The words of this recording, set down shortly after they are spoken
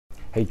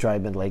Hey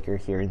Tribe and Laker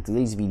here. In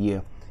today's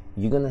video,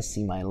 you're gonna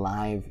see my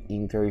live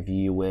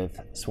interview with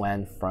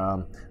Sven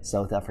from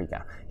South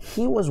Africa.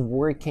 He was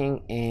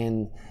working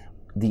in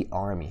the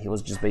army. He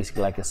was just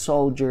basically like a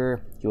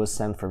soldier. He was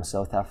sent from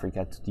South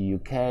Africa to the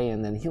UK,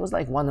 and then he was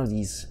like one of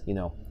these,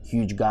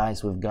 huge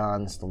guys with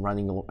guns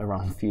running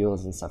around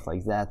fields and stuff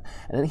like that.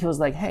 And then he was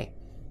like, hey,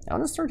 I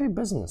want to start a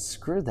business.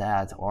 Screw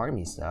that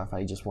army stuff.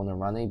 I just want to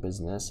run a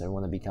business. I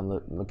want to become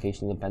a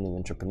location independent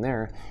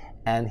entrepreneur.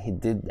 And he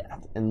did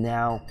that. And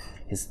now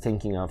he's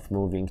thinking of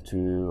moving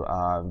to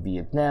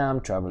Vietnam,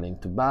 traveling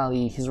to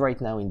Bali. He's right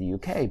now in the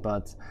UK,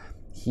 but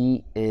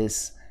he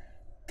is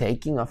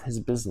taking off his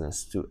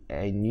business to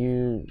a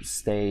new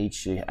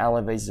stage. He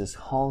elevates this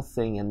whole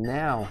thing, and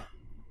now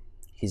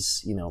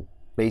he's,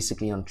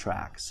 basically on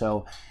track.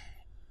 So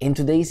in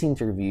today's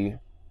interview,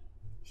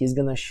 he's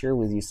gonna share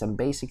with you some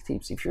basic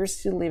tips. If you're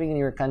still living in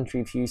your country,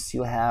 if you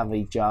still have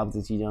a job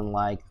that you don't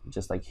like,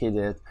 just like he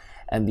did,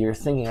 and you're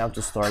thinking how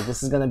to start,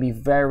 this is gonna be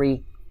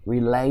very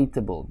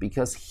relatable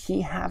because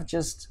he have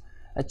just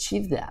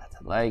achieved that.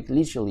 Like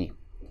literally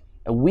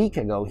a week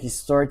ago, he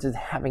started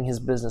having his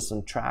business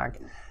on track,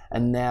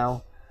 and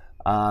now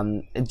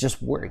it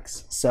just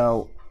works.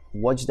 So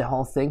watch the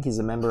whole thing. He's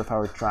a member of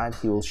our tribe.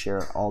 He will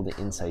share all the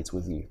insights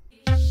with you.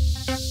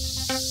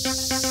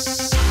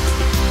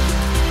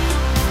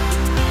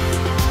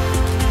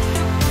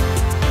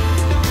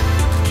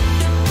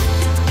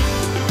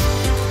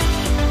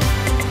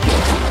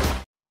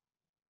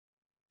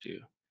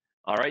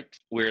 All right,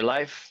 we're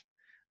live.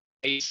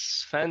 Hey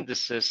Sven,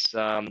 this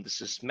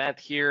is Matt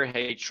here.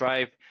 Hey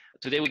Tribe.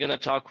 Today we're gonna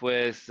talk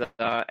with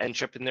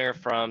entrepreneur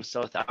from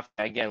South Africa.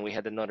 Again, we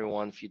had another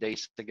one a few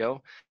days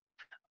ago.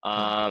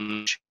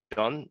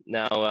 Sean.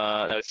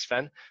 Now it's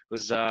Sven,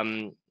 who's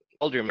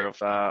older member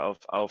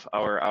of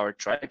our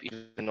tribe,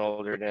 even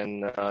older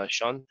than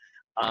Sean.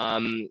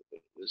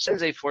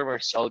 Since a former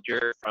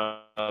soldier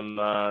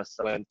from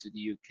Sven to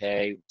the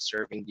UK,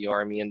 serving the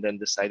army, and then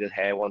decided,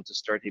 hey, I want to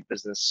start a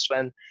business.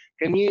 Sven,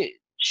 can you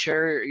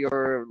share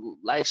your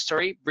life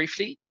story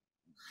briefly?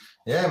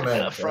 Yeah,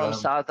 man. From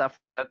South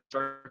Africa,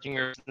 starting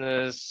your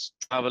business,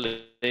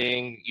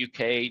 traveling,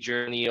 UK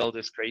journey, all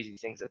these crazy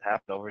things that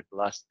happened over the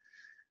last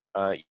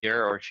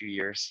year or 2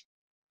 years.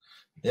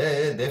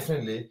 Yeah,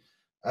 definitely.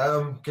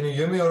 Can you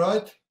hear me all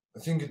right? I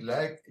think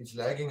it's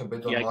lagging a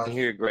bit on my... Yeah, I can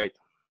hear you great.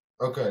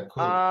 Okay,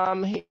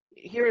 cool.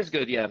 Here is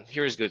good. Yeah,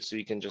 here is good. So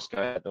you can just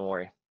go ahead. Don't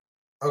worry.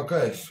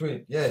 Okay,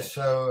 sweet. Yeah,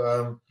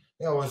 so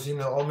I was in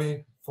the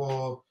army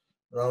for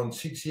around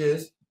 6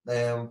 years.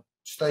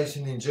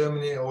 Stationed in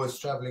Germany, always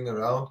traveling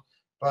around.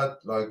 But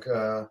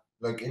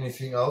like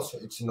anything else,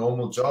 it's a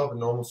normal job, a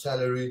normal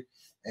salary,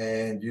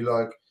 and you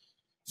like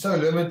so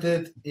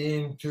limited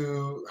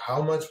into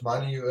how much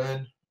money you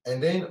earn.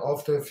 And then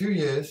after a few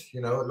years,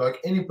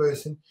 like any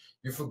person,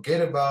 you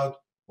forget about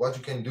what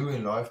you can do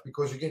in life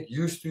because you get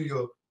used to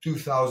your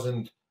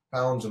 2,000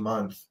 pounds a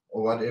month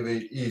or whatever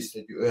it is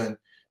that you earn.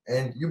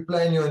 And you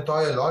plan your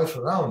entire life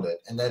around it.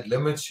 And that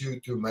limits you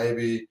to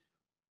maybe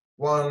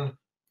 1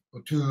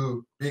 or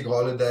 2 big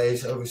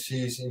holidays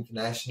overseas,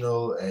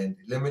 international, and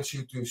it limits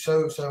you to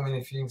so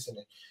many things. And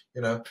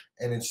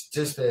and it's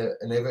just a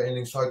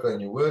never-ending cycle.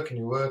 And you work and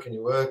you work and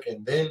you work,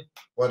 and then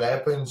what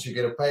happens? You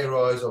get a pay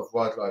rise of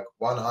what, like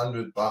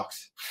 $100?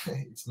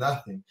 It's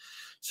nothing.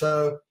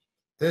 So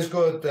this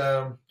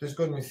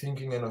got me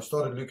thinking, and I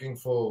started looking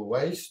for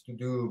ways to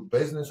do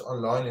business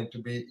online and to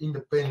be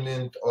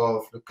independent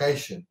of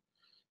location.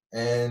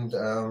 And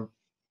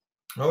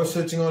I was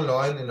searching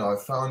online, and I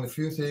found a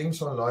few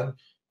things online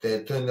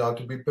that turned out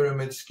to be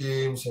pyramid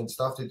schemes and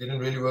stuff that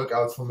didn't really work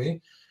out for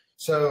me.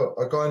 So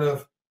I kind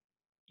of,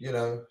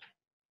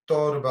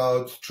 thought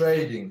about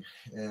trading,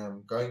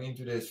 going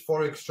into this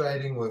forex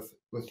trading with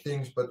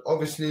things. But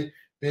obviously,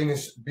 being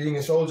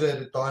a soldier at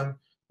the time,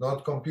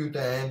 not computer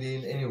handy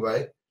in any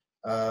way,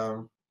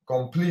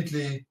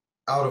 completely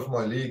out of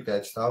my league,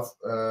 that stuff,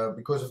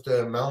 because of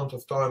the amount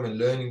of time and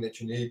learning that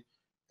you need,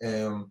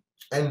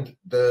 and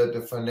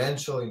the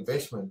financial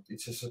investment.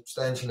 It's a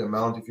substantial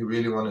amount if you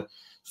really want to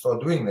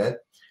start doing that.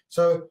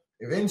 So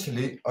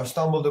eventually I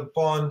stumbled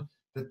upon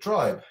the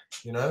tribe,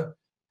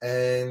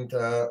 and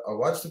I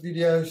watched the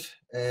videos,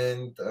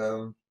 and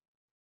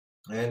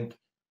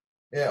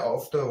yeah,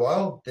 after a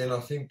while, then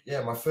I think,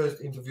 my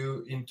first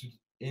interview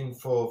in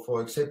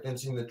for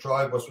acceptance in the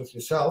tribe was with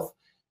yourself.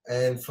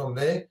 And from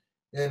there,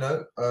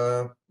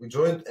 we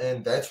joined,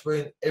 and that's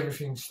when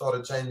everything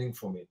started changing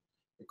for me,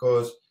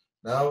 because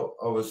now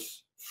I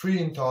was free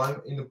in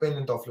time,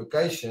 independent of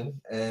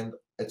location, and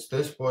at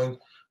this point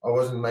I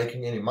wasn't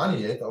making any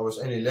money yet. I was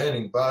only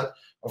learning. But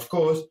of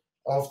course,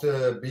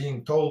 after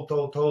being told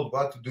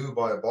what to do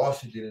by a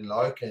boss you didn't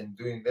like, and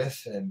doing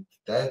this and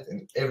that,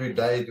 and every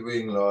day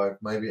doing like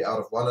maybe out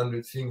of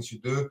 100 things you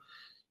do,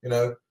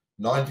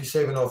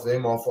 97 of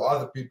them are for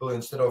other people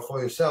instead of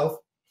for yourself.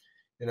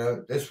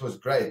 This was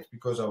great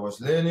because I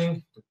was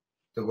learning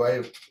the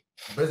way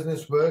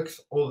business works,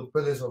 all the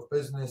pillars of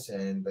business,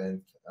 and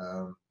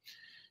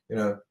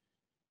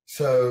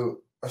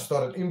so I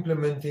started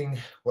implementing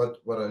what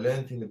I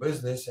learned in the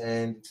business,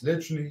 and it's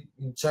literally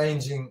been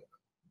changing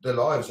the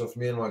lives of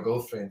me and my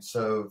girlfriend.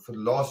 So for the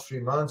last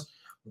 3 months,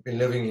 we've been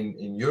living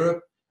in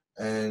Europe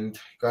and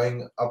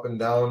going up and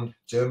down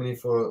Germany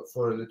for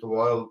a little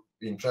while,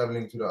 been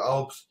traveling to the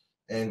Alps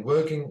and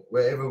working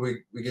wherever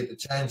we get the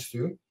chance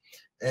to.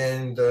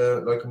 And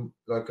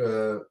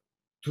 2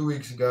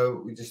 weeks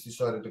ago, we just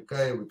decided,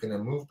 okay, we're going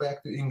to move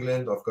back to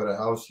England. I've got a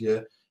house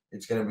here.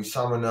 It's going to be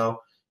summer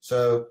now.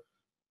 So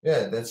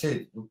yeah, that's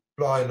it. We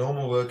apply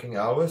normal working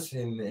hours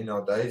in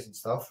our days and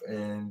stuff.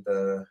 And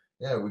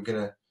yeah, we're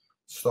going to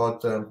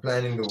start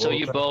planning the So World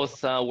you Cup.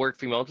 both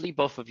work remotely?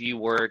 Both of you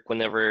work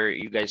whenever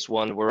you guys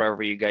want,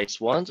 wherever you guys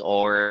want,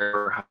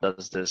 or how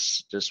does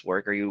this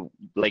work? Are you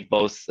like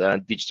both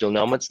digital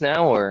nomads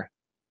now, or?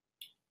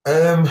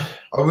 I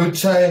would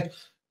say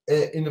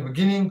in the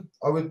beginning,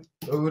 I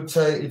would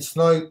say it's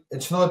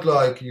not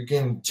like you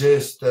can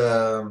just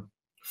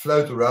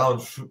float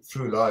around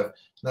through life.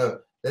 No,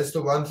 that's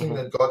the one thing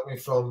that got me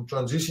from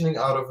transitioning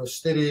out of a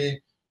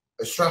steady,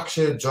 a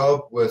structured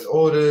job with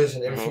orders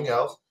and everything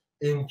else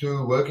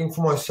into working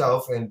for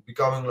myself and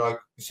becoming like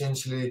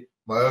essentially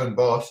my own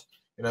boss.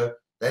 You know,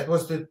 that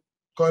was the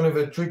kind of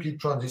a tricky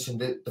transition.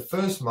 The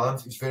first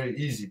month is very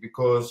easy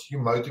because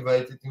you're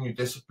motivated and you're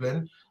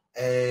disciplined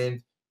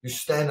and you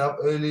stand up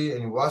early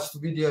and you watch the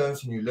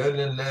videos and you learn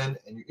and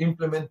you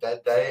implement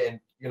that day,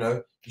 and you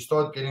know you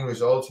start getting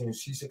results and you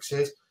see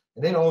success.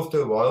 And then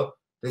after a while,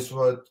 this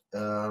what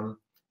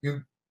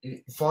you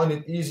find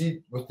it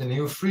easy with the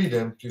new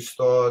freedom to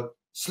start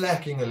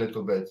slacking a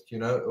little bit, you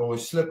know, or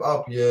slip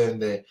up here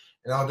and there.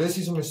 Now this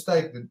is a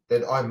mistake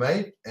that I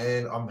made,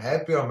 and I'm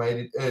happy I made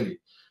it early.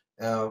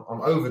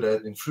 I'm over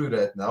that and through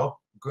that now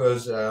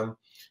because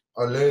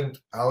I learned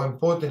how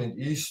important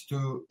it is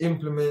to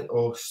implement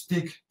or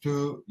stick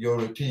to your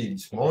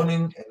routines,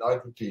 morning and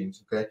night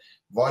routines. Okay,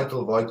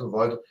 vital, vital,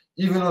 vital.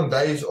 Even on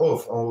days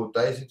off or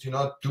days that you're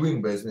not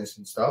doing business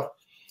and stuff.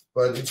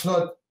 But it's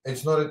not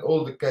at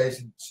all the case.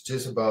 It's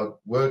just about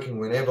working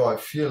whenever I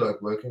feel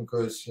like working,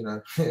 because you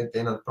know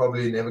then I'd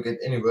probably never get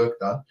any work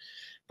done.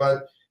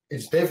 But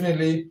it's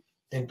definitely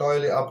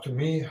entirely up to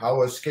me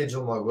how I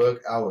schedule my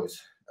work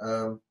hours.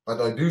 But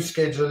I do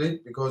schedule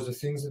it because the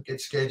things that get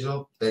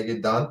scheduled, they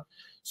get done.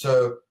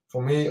 So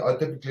for me, I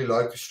typically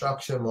like to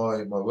structure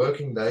my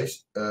working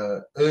days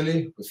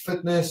early with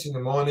fitness in the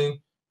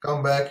morning,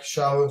 come back,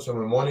 shower. So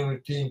my morning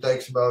routine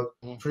takes about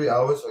 3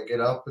 hours. I get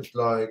up at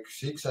like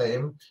 6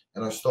 a.m.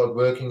 and I start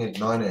working at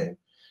 9 a.m.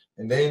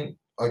 And then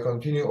I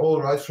continue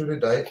all right through the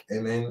day.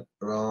 And then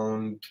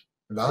around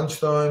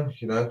lunchtime,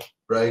 you know,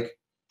 break,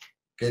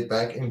 get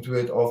back into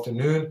it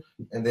afternoon.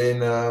 And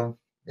then,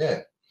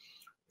 yeah.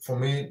 For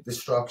me, the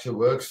structure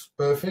works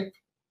perfect.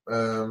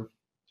 But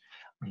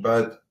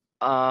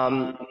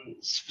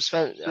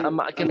Sven,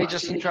 can I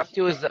just interrupt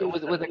you with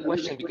a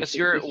question, because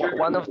you're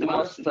one of the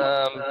most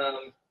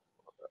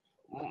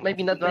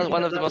maybe not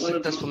one of the most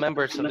successful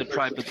members of the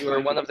tribe, but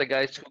you're one of the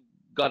guys who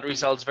got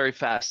results very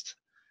fast.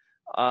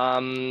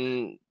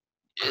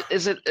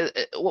 Is it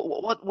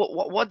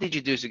what did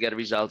you do to get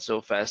results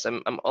so fast?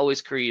 I'm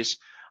always curious.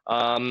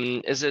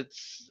 Is it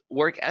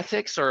work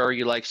ethics, or are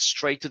you like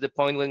straight to the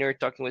point when you're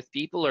talking with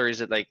people, or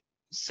is it like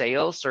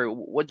sales, or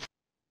what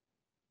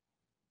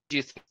do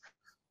you think?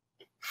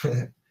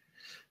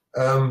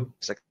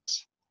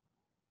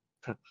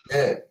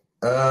 Yeah.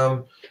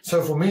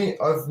 So for me,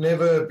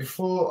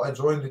 before I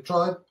joined the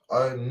tribe,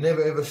 I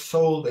never ever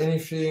sold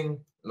anything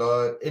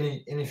like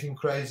anything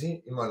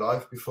crazy in my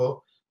life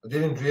before. I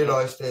didn't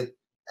realize that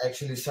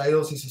actually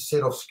sales is a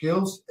set of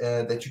skills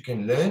that you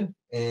can learn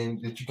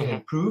and that you can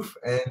improve,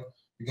 and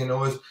you can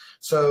always.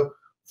 So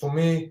for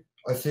me,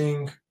 I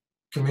think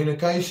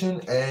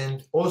communication,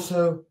 and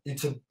also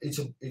it's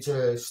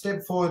a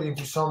step forward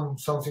into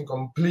something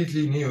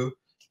completely new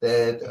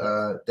that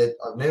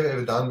I've never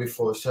ever done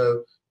before.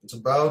 So it's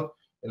about,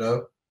 you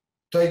know,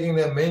 taking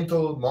their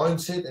mental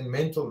mindset and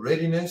mental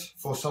readiness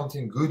for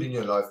something good in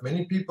your life.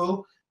 Many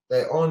people,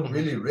 they aren't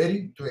really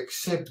ready to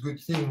accept good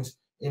things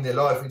in their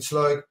life. It's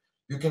like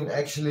you can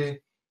actually,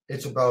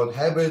 it's about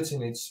habits,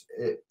 and it's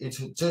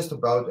just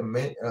about a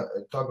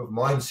type of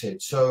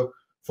mindset. So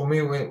for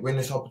me, when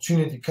this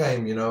opportunity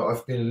came, you know,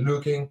 I've been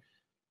looking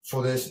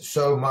for this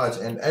so much.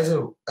 And as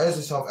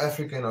a South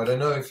African, I don't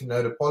know if you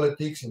know the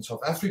politics in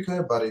South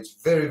Africa, but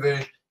it's very,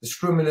 very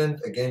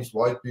discriminant against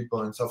white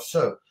people and stuff.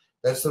 So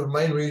that's the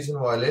main reason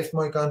why I left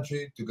my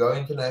country to go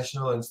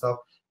international and stuff.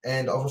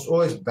 And I was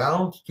always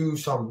bound to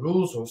some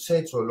rules or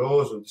sets or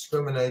laws, or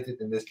discriminated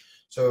in this.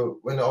 So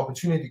when the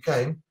opportunity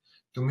came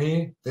to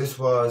me, this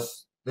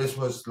was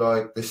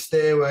like the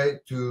stairway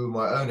to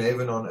my own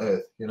heaven on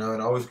earth, you know,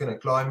 and I was going to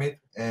climb it,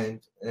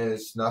 and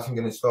there's nothing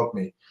going to stop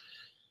me.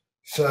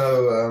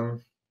 So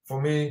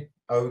for me,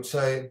 I would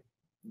say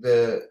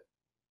the,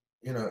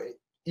 you know,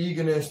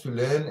 eagerness to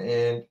learn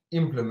and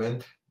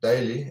implement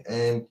daily,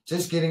 and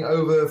just getting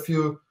over a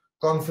few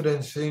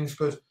confidence things,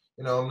 because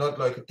you know I'm not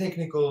like a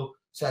technical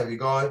savvy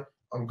guy.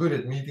 I'm good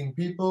at meeting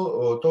people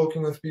or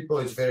talking with people.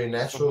 It's a very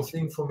natural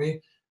thing for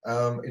me.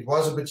 it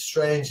was a bit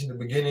strange in the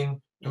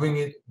beginning doing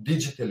it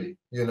digitally,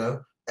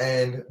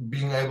 and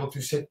being able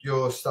to set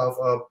your stuff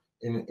up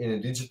in a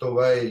digital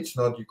way. It's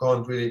not, you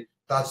can't really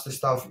touch the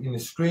stuff in the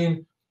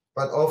screen,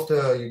 but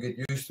after you get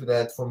used to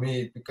that, for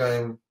me, it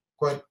became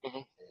quite,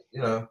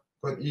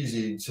 quite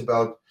easy. It's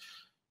about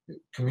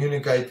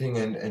communicating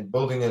and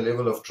building a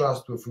level of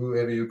trust with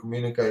whoever you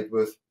communicate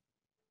with.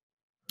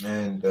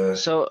 And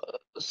so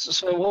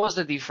what was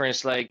the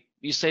difference? Like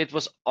you say, it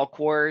was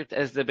awkward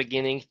as the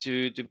beginning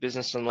to do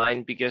business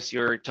online because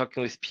you're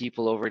talking with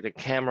people over the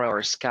camera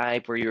or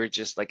Skype, or you're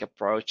just like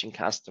approaching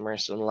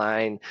customers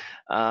online.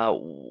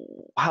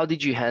 How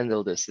did you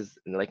handle this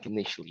like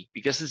initially?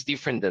 Because it's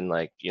different than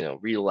like,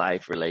 real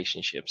life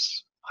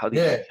relationships. How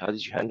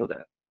did you handle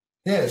that?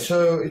 Yeah,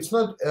 so it's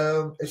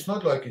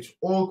not like it's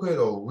awkward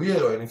or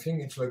weird or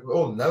anything. It's like we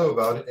all know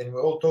about it and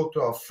we all talk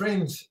to our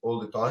friends all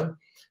the time.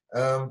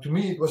 To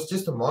me, it was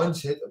just a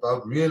mindset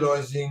about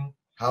realizing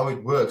how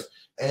it works.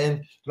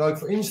 And like,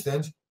 for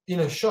instance, in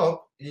a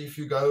shop, if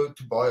you go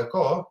to buy a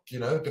car,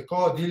 the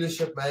car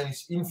dealership man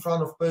is in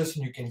front of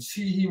person. You can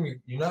see him,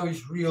 you know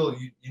he's real,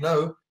 you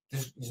know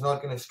he's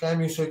not going to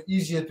scam you. So it's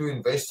easier to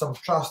invest some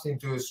trust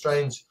into a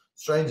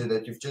stranger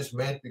that you've just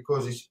met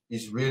because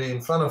he's really in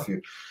front of you.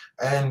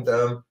 And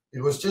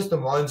it was just a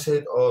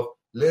mindset of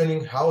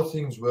learning how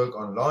things work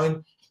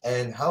online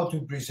and how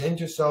to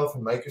present yourself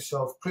and make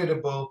yourself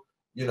credible,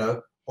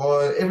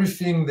 by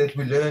everything that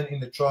we learn in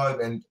the tribe,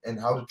 and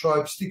how the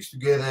tribe sticks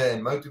together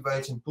and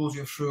motivates and pulls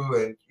you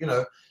through.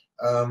 And,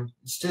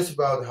 it's just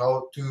about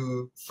how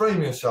to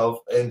frame yourself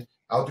and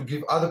how to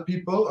give other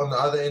people on the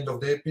other end of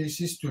their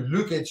pieces to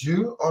look at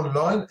you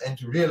online and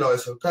to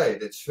realize, okay,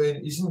 that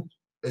Sven isn't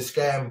a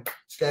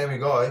scammy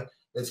guy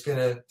that's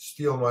gonna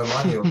steal my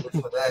money or this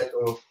or that,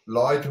 or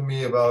lie to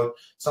me about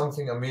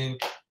something. I mean,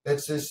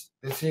 that's just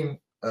the thing.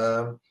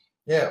 I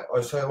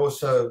say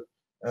also,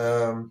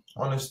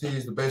 honesty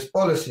is the best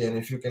policy, and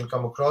if you can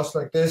come across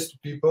like this to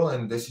people,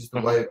 and this is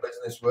the way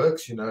business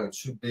works, it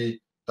should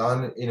be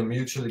done in a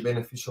mutually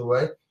beneficial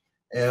way,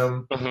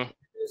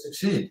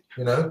 succeed.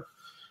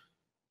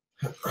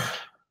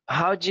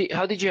 How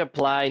did you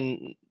apply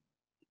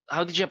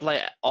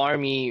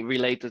army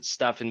related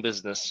stuff in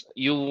business?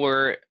 You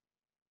were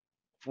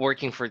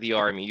working for the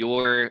army, you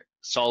were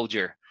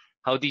soldier.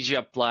 How did you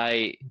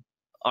apply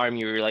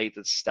army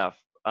related stuff?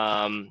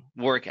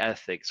 Work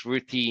ethics,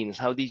 routines,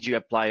 how did you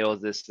apply all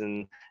this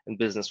in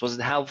business? Was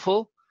it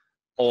helpful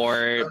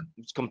or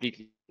it's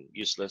completely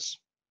useless?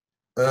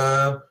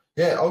 I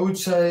would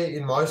say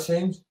in my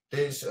sense,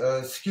 there's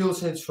skill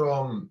sets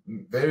from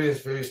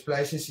various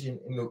places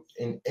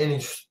in any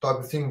type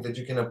of thing that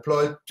you can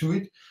apply to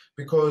it,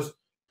 because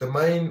the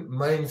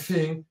main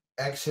thing,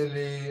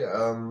 actually,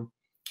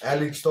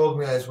 Alex told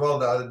me as well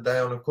the other day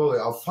on a call,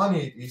 how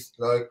funny it is,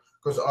 like,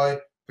 because I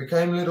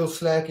became a little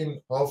slack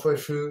in halfway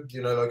through,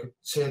 like I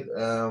said,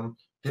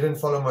 didn't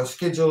follow my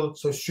schedule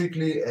so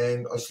strictly,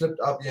 and I slipped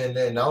up here and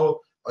there. Now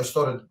I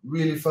started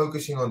really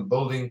focusing on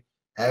building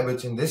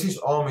habits, and this is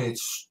army.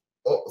 It's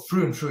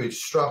through and through.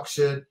 It's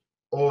structured,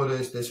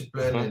 orders,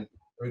 discipline, and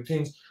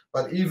routines.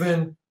 But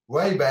even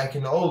way back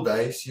in the old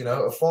days,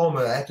 a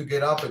farmer had to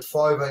get up at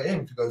 5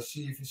 a.m. to go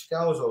see if his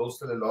cows are all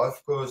still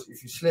alive, because if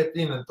he slept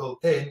in until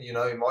 10, he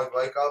might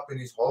wake up and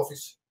half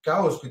his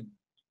cows could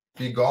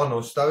be gone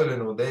or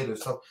stolen or dead or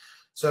stuff.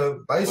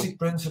 So basic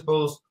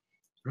principles,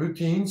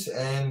 routines,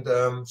 and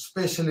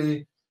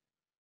especially,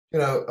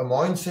 a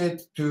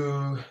mindset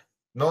to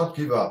not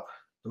give up,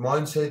 the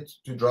mindset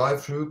to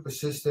drive through,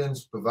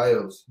 persistence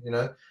prevails,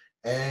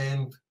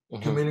 and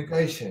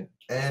communication.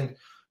 And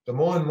the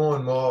more and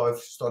more I've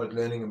started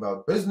learning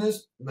about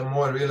business, the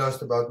more I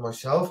realized about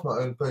myself, my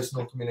own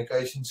personal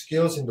communication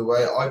skills, and the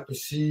way I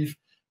perceive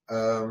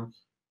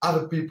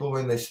other people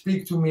when they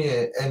speak to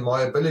me, and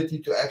my ability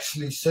to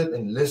actually sit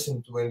and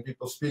listen to when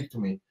people speak to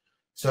me.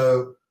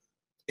 So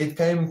it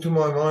came to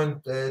my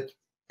mind that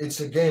it's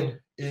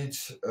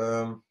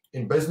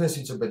in business,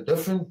 it's a bit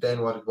different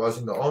than what it was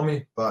in the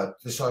army, but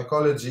the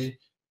psychology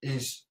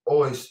is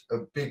always a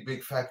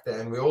big factor,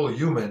 and we're all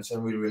humans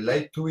and we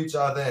relate to each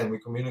other and we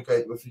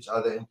communicate with each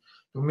other. And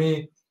to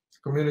me,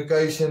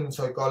 communication,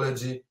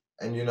 psychology,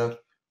 and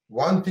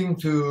wanting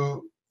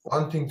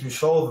to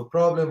solve a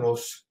problem or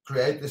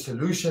create a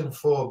solution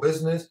for a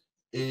business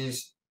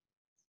is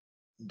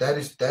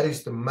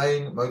the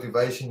main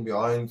motivation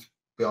behind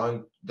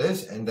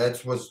this, and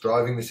that's what's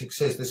driving the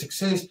success. The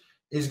success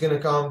is going to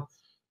come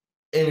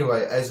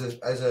anyway as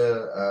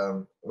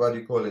a what do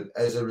you call it,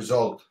 as a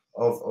result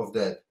of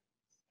that.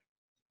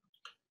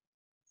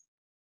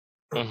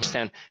 I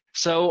understand.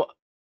 So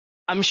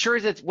I'm sure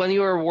that when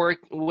you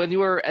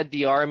were at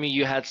the army,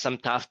 you had some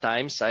tough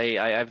times.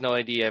 I have no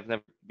idea. I've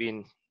never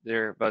been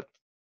there, but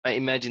I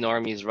imagine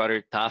army is a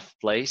rather tough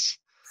place.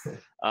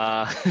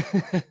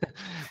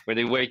 Where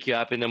they wake you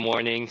up in the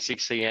morning,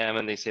 6 a.m.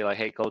 and they say like,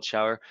 "Hey, cold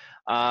shower."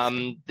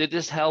 Did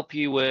this help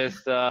you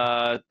with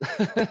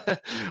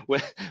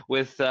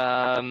with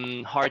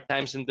hard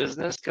times in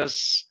business?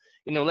 Because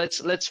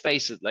let's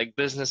face it, like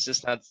business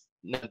is not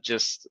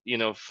just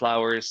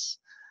flowers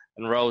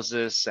and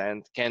roses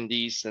and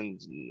candies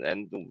and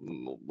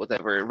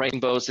whatever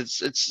rainbows.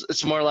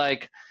 It's more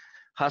like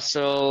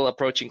hustle,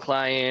 approaching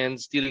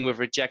clients, dealing with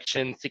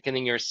rejection,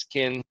 thickening your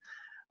skin.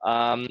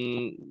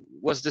 Um,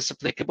 was this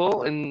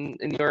applicable in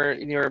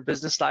your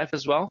business life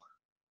as well?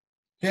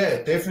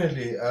 Yeah,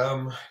 definitely.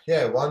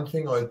 Yeah, one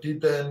thing I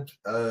didn't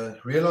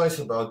realize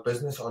about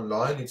business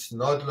online, it's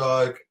not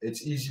like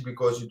it's easy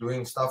because you're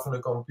doing stuff on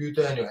a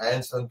computer and your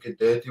hands don't get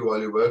dirty while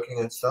you're working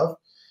and stuff.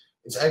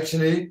 It's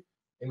actually,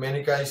 in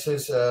many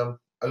cases, a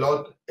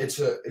lot. It's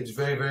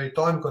very, very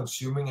time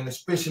consuming, and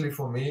especially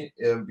for me,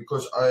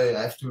 because I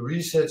have to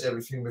research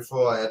everything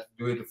before I had to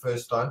do it the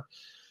first time.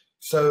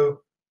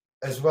 So,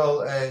 as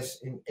well as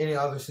in any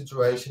other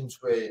situations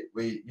where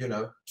we,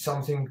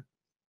 something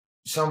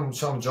some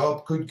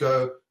job could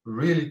go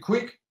really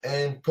quick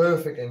and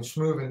perfect and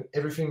smooth and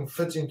everything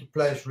fits into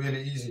place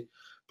really easy.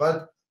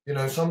 But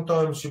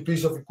sometimes your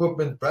piece of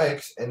equipment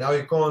breaks and now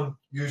you can't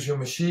use your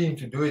machine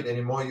to do it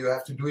anymore. You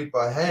have to do it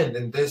by hand,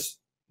 and this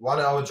 1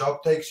 hour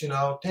job takes 10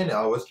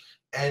 hours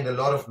and a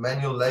lot of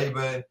manual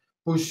labor and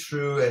push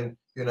through, and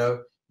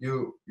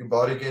your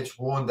body gets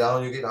worn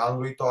down, you get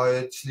hungry,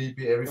 tired,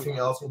 sleepy, everything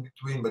else in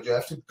between, but you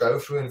have to go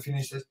through and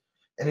finish this.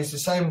 And it's the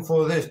same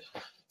for this.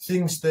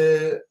 Things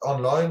there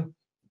online,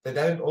 they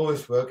don't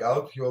always work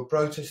out. Your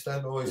approaches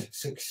don't always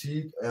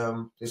succeed.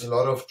 There's a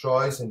lot of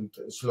tries and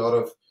there's a lot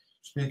of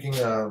speaking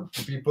to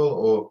people,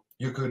 or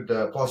you could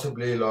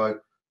possibly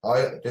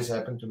this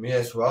happened to me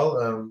as well.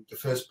 The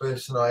first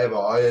person I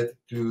ever hired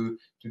to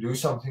do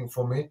something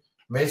for me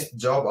messed the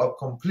job up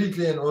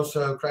completely and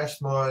also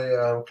crashed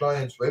my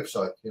client's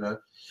website.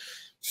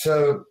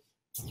 So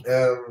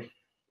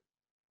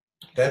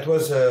that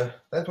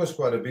was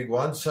quite a big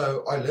one.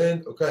 So I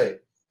learned, okay,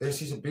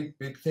 this is a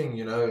big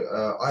thing.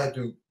 I had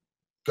to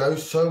go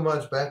so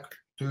much back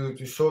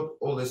to sort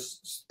all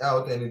this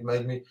out, and it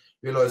made me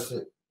realize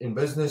that in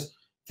business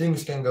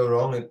things can go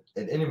wrong at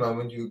any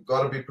moment. You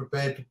got to be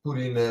prepared to put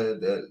in a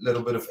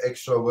little bit of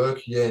extra work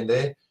here and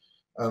there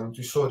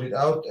to sort it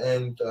out,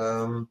 and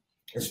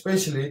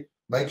especially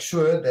make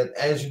sure that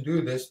as you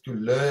do this, to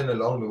learn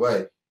along the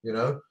way.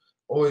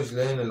 Always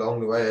learn along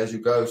the way as you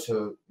go,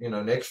 so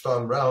next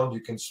time round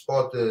you can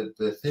spot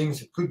the things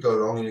that could go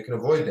wrong and you can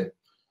avoid them.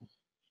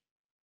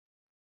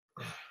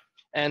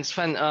 And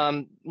Sven,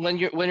 when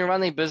you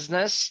run a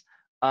business,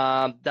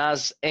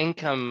 does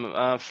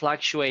income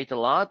fluctuate a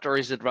lot, or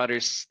is it rather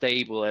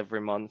stable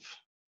every month?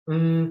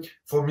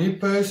 For me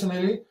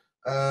personally,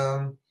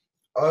 I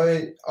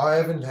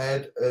haven't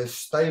had a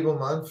stable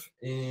month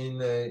in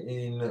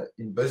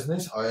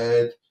business. I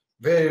had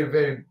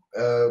very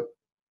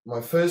my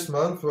first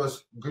month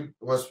was good,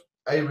 was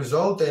a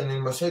result, and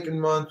then my second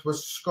month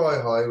was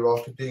sky high,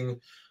 rocketing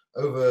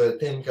over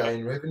 10K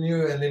in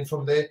revenue, and then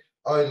from there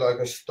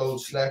I still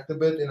slacked a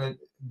bit, and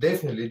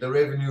definitely the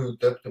revenue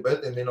dipped a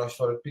bit, and then I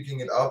started picking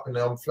it up, and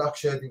now I'm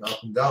fluctuating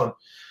up and down.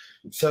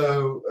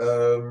 So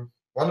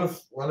one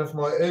of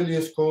my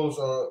earliest calls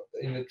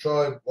in the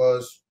tribe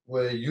was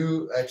where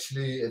you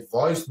actually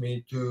advised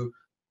me to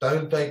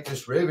don't take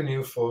this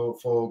revenue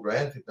for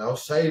granted. Now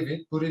save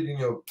it, put it in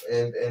your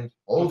and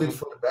hold it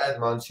for the bad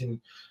months. And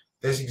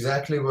that's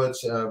exactly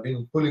what's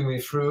been pulling me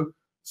through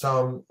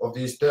some of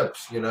these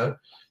dips,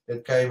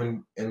 that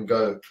came and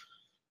go.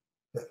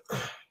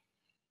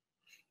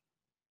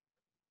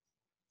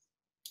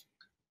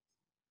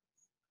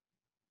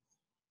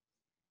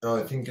 No,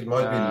 I think it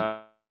might be.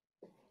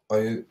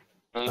 Are you?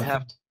 You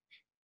have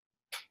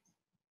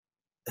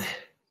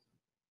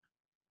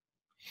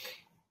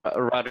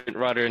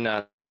rather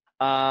not.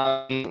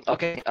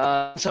 Okay.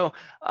 So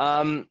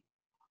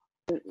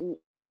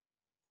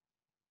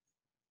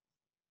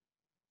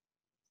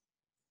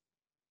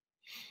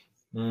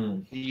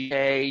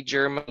UK,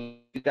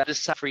 Germany, you got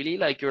decide freely.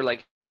 Like you're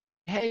like,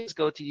 hey, let's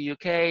go to the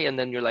UK, and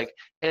then you're like,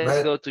 hey,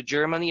 let's go to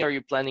Germany. Are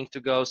you planning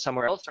to go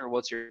somewhere else, or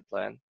what's your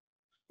plan?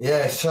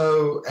 Yeah,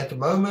 so at the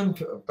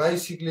moment,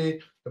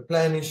 basically, the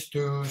plan is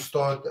to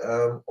start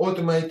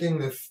automating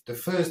the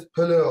first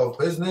pillar of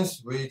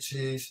business, which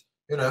is,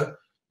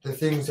 the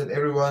things that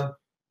everyone,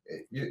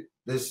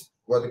 this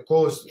what the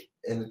course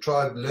and the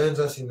tribe learns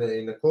us in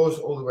the course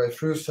all the way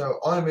through. So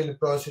I'm in the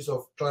process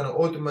of trying to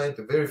automate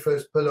the very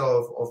first pillar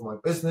of my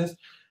business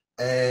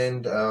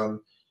and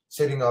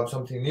setting up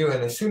something new.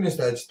 And as soon as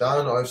that's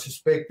done, I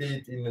suspect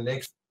it in the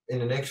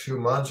next few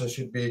months I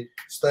should be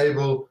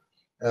stable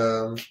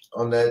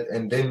on that,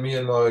 and then me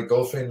and my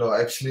girlfriend are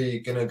actually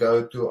gonna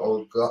go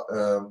to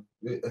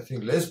I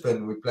think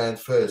Lisbon we planned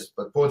first,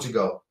 but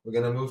Portugal. We're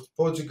gonna move to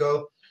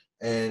Portugal,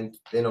 and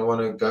then I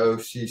want to go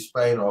see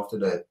Spain after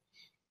that.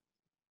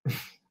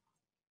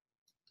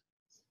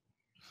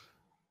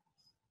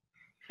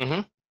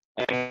 I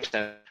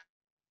understand.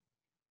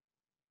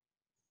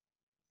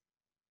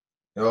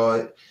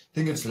 I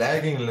think it's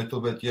lagging a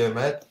little bit here,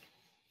 Matt.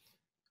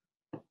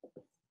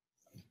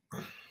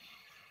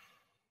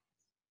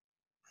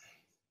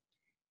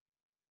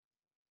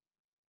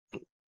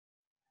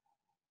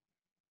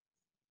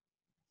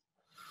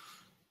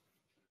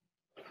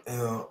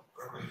 Yeah.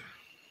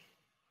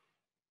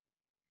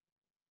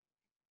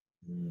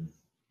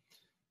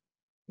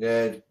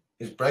 Yeah,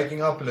 it's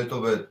breaking up a little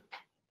bit.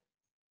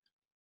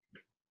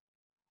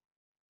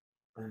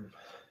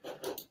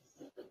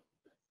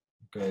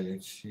 Okay,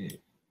 let's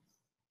see.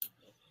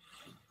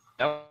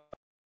 No?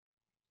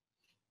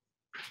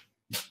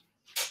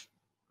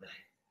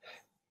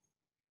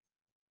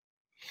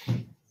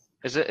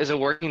 Is it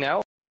working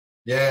now?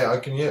 Yeah, I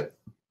can hear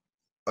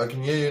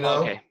you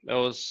now. Okay, it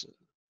was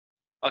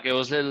a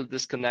little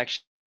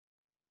disconnection.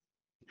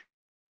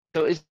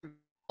 So is it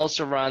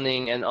also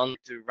running an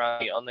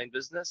online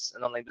business,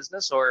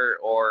 or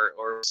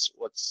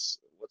what's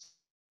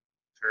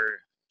her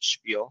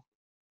spiel?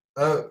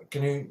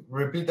 Can you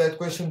repeat that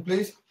question,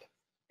 please?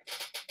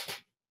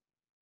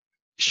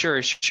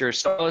 Sure.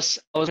 So I was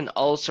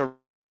also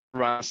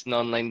runs an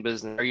online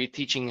business. Are you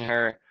teaching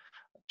her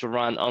to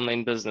run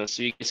online business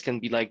so you guys can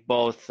be like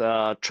both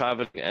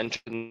travel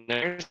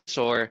entrepreneurs,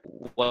 or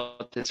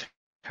what is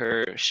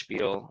her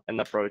spiel and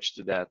approach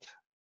to that?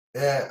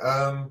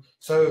 Yeah,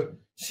 so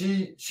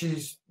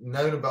she's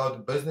known about the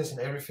business and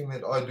everything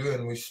that I do,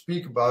 and we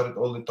speak about it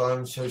all the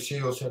time. So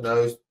she also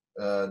knows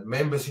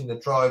members in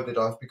the tribe that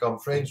I've become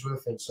friends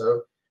with, and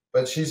so.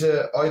 But she's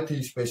a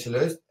IT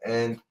specialist,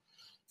 and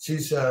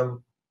she's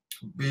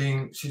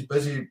she's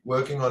busy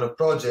working on a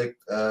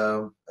project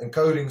and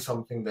coding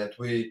something that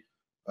we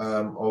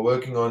are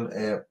working on.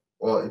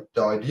 Well,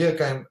 the idea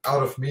came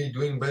out of me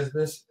doing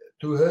business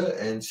to her,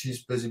 and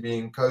she's busy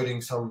being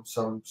coding some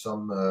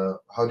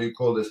how do you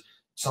call this,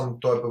 some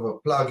type of a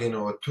plugin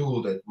or a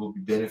tool that will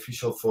be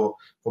beneficial for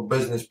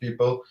business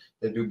people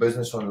that do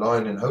business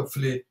online, and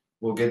hopefully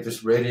we'll get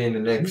this ready in the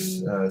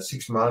next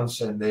 6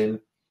 months, and then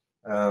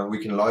we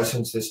can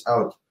license this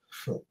out.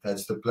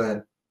 That's the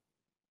plan.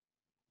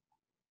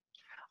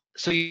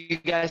 So you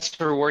guys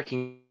are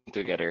working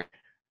together?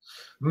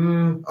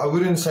 I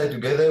wouldn't say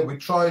together. We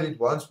tried it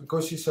once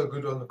because she's so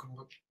good on the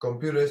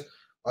computers.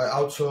 I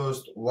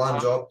outsourced one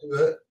job to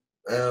her,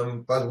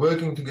 but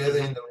working together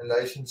in the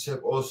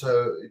relationship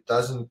also,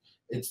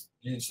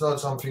 it's not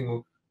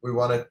something we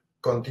want to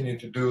continue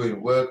to do, and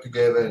work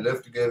together,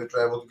 live together,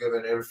 travel together,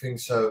 and everything.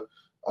 So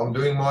I'm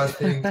doing my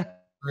thing,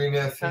 doing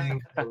her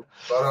thing. We've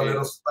got our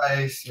little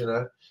space,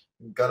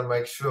 got to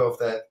make sure of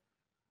that.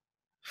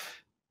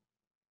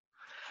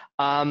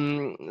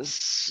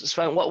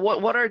 Sven,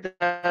 what are the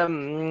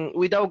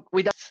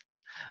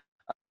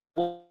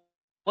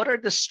what are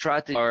the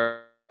strategies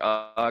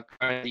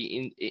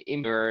currently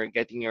in your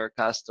getting your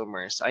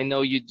customers? I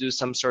know you do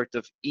some sort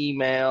of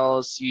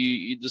emails,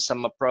 you do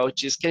some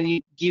approaches. Can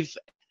you give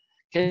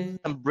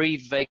some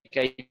brief vague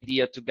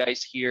idea to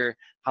guys here?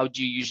 How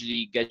do you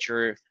usually get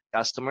your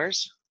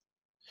customers?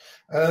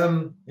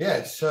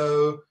 Yeah,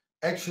 so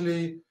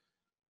actually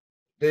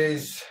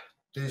there's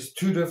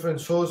two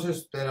different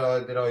sources that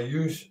I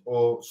use,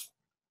 or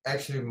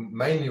actually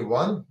mainly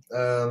one.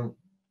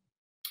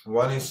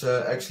 One is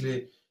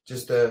actually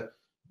just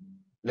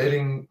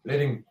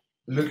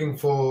looking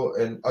for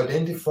and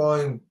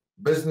identifying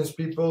business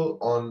people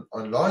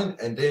online,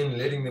 and then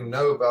letting them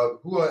know about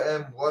who I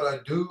am, what I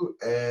do,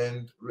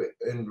 and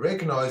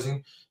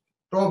recognizing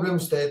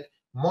problems that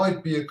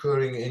might be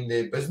occurring in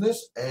their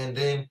business, and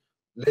then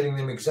letting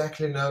them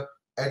exactly know,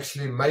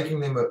 actually making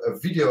them a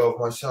video of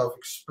myself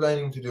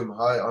explaining to them,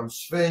 hi, I'm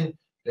Sven,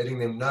 letting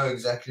them know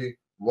exactly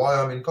why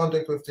I'm in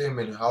contact with them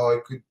and how I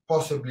could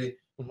possibly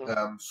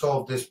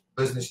solve this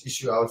business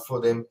issue out for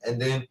them. And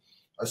then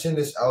I send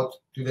this out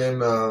to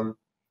them,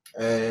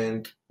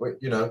 and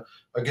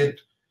I get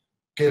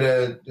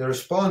the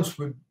response.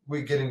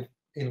 We get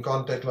in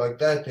contact like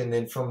that, and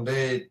then from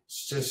there it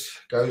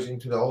just goes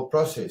into the whole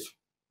process.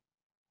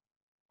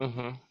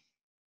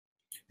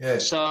 Yeah.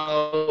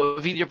 So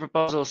video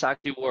proposals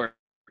actually work.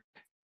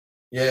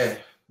 Yeah,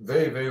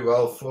 very, very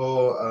well.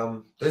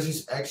 For this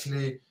is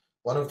actually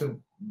one of the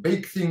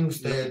big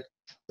things that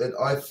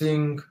I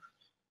think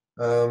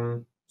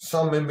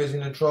some members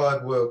in the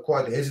tribe were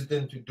quite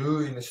hesitant to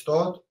do in the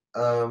start,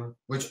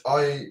 which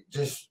I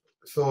just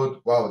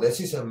thought, wow, this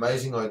is an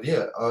amazing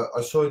idea.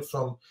 I saw it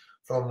from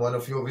one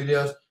of your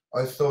videos.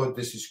 I thought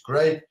this is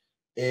great.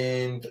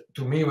 And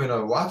to me, when I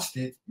watched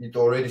it, it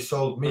already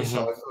sold me.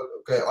 So I thought,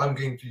 okay, I'm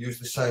going to use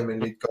the same,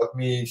 and it got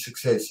me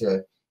success.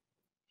 Yeah.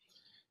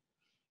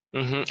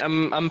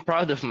 I'm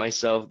proud of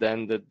myself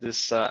then that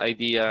this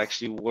idea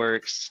actually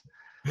works.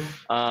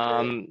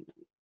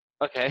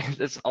 Okay,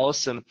 that's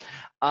awesome.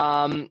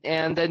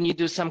 And then you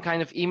do some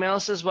kind of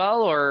emails as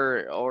well,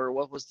 or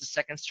what was the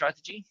second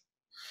strategy?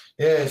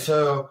 Yeah,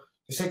 so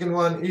the second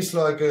one is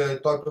like a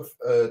type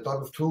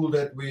of tool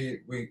that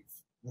we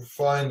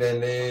find,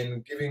 and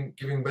then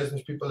giving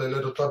business people a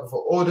little type of an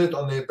audit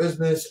on their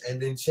business,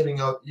 and then sending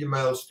out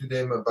emails to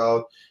them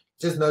about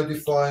just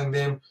notifying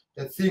them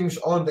that things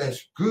aren't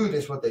as good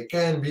as what they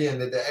can be,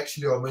 and that they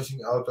actually are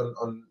missing out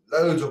on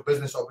loads of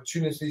business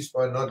opportunities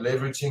by not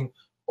leveraging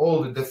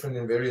all the different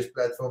and various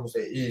platforms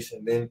there is.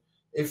 And then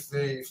if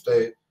they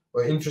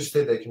were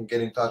interested, they can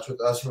get in touch with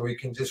us, and we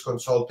can just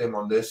consult them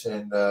on this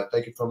and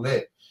take it from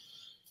there.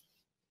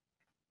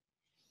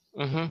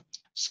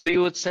 So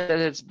you would say that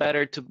it's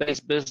better to base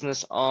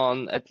business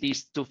on at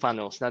least 2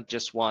 funnels, not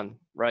just one,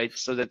 right?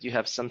 So that you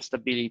have some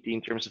stability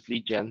in terms of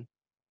lead gen.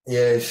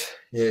 Yes,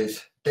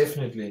 yes,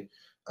 definitely.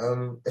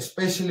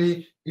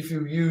 Especially if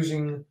you're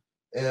using,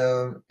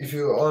 if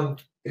you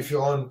aren't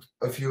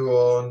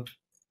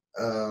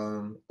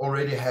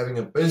already having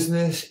a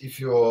business, if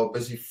you're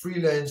busy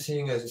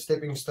freelancing as a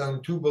stepping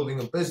stone to building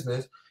a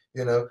business,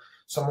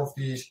 some of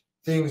these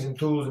things and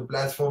tools and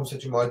platforms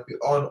that you might be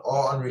on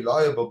are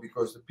unreliable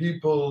because the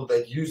people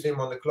that use them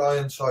on the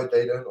client side,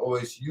 they don't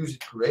always use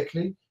it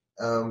correctly.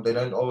 They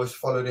don't always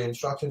follow the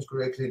instructions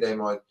correctly. They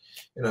might,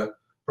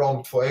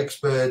 prompt for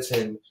experts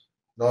and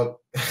not,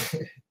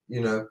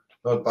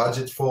 not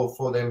budget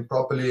for them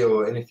properly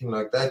or anything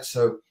like that.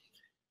 So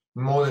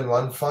more than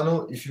one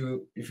funnel, if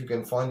you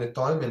can find the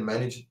time and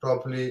manage it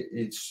properly,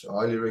 it's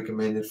highly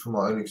recommended from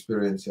my own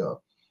experience. Yeah,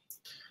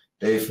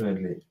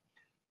 definitely.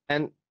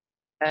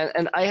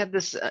 And I have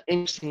this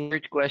interesting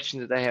weird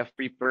question that I have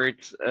prepared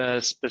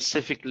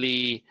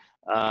specifically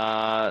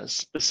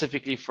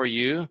for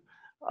you.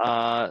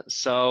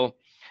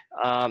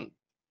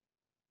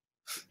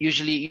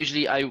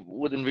 Usually I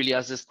wouldn't really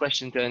ask this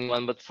question to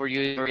anyone, but for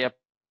you, it's very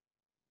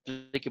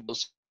applicable.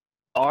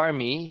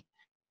 Army,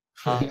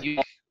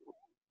 you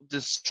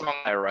the strong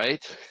guy,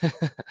 right?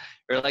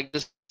 You're like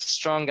this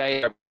strong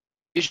guy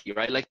usually,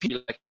 right? Like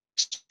people like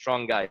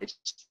strong guys,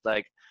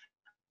 like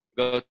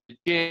go to the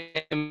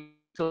gym.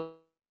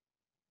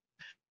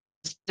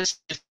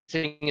 Just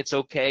think it's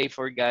okay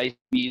for guys to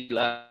be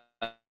like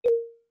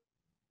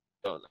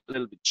a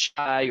little bit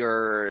shy,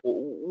 or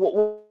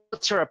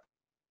what's your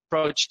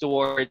approach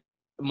toward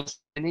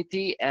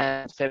masculinity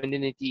and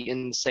femininity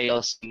in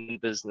sales and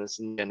business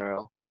in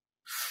general?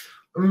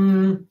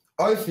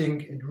 I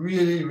think it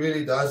really,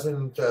 really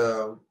doesn't.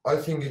 I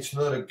think it's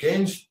not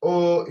against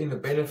or in the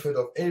benefit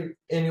of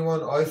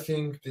anyone. I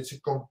think it's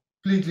a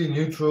completely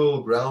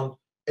neutral ground.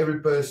 Every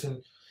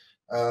person.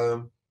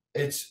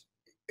 It's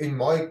in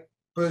my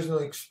personal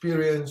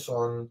experience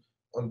on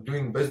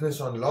doing business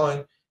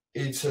online.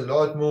 It's a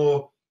lot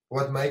more.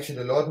 What makes it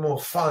a lot more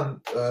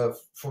fun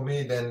for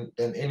me than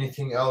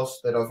anything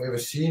else that I've ever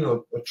seen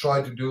or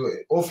tried to do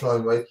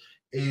offline with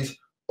is.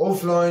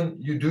 Offline,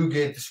 you do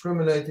get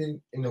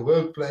discriminating in the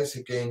workplace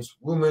against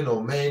women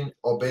or men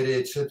or better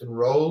at certain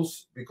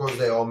roles because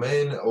they are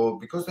men or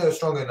because they are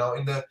stronger. Now,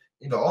 in the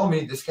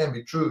army, this can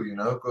be true,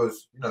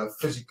 because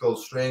physical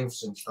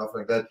strengths and stuff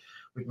like that,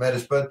 which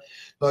matters. But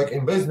like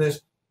in business,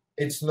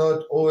 it's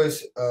not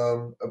always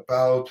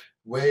about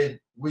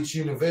which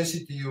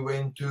university you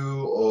went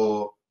to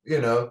or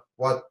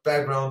what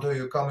background are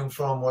you coming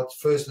from, what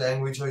first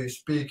language are you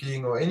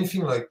speaking or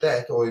anything like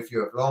that, or if you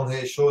have long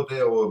hair, short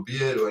hair, or a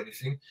beard or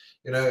anything.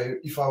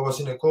 If I was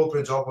in a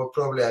corporate job, I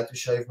probably had to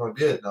shave my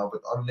beard now,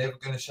 but I'm never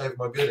going to shave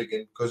my beard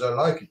again because I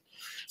like it.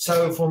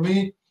 So for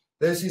me,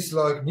 this is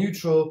like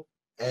neutral,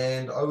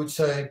 and I would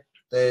say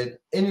that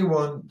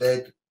anyone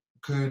that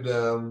could,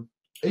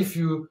 if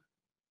you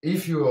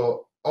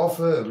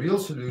offer a real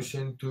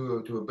solution to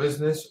a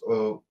business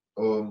or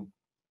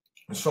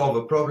solve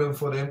a problem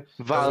for them.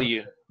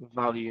 Value.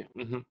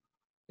 Mm-hmm.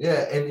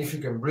 Yeah, and if you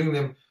can bring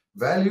them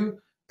value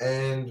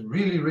and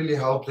really, really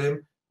help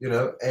them,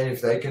 and if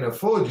they can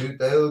afford you,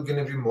 they're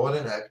going to be more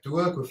than happy to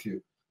work with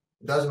you.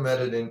 It doesn't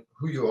matter then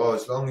who you are,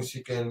 as long as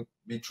you can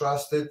be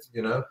trusted,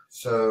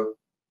 So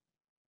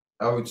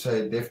I would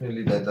say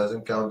definitely that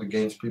doesn't count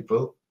against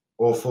people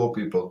or for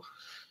people.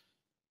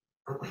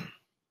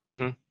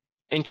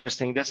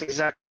 Interesting. That's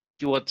exactly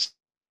what's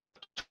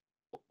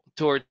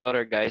toward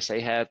other guys I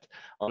had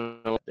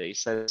on they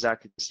said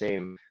exactly the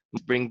same.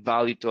 Bring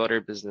value to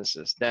other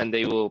businesses, then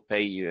they will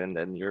pay you, and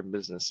then your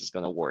business is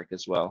gonna work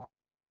as well.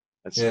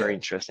 That's very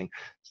interesting.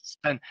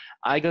 And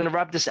I'm gonna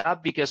wrap this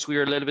up because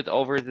we're a little bit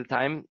over the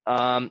time.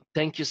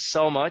 Thank you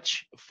so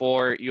much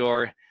for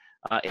your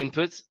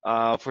input.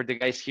 For the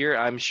guys here,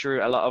 I'm sure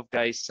a lot of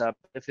guys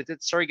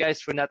benefited. Sorry guys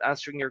for not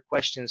answering your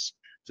questions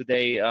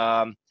today.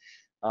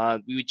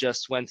 We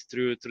just went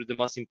through the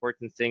most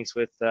important things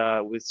with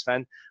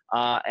Sven.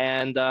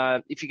 And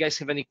if you guys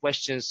have any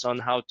questions on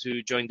how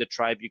to join the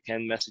tribe, you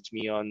can message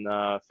me on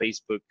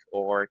Facebook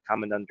or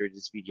comment under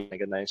this video. I'm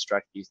gonna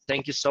instruct you.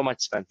 Thank you so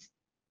much, Sven.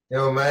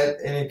 Yo, mate,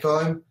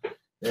 anytime.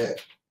 Yeah.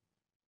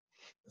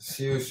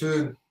 See you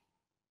soon.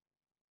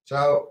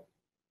 Ciao.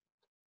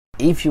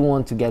 If you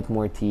want to get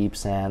more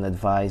tips and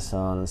advice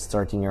on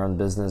starting your own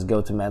business,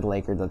 go to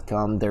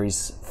medlaker.com. There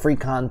is free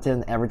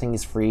content, everything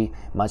is free,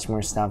 much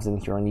more stuff than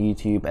here on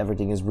YouTube.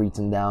 Everything is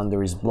written down.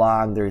 There is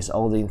blog, there is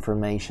all the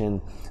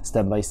information,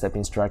 step-by-step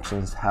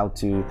instructions how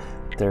to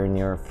turn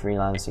your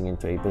freelancing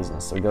into a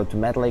business. So go to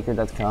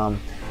medlaker.com,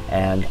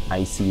 and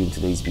I see you in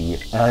today's video,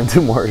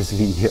 tomorrow's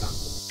video.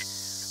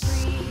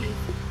 Breathe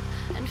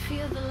and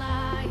feel the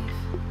life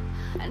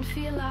and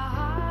feel our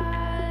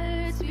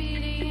hearts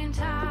beating in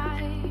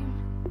time.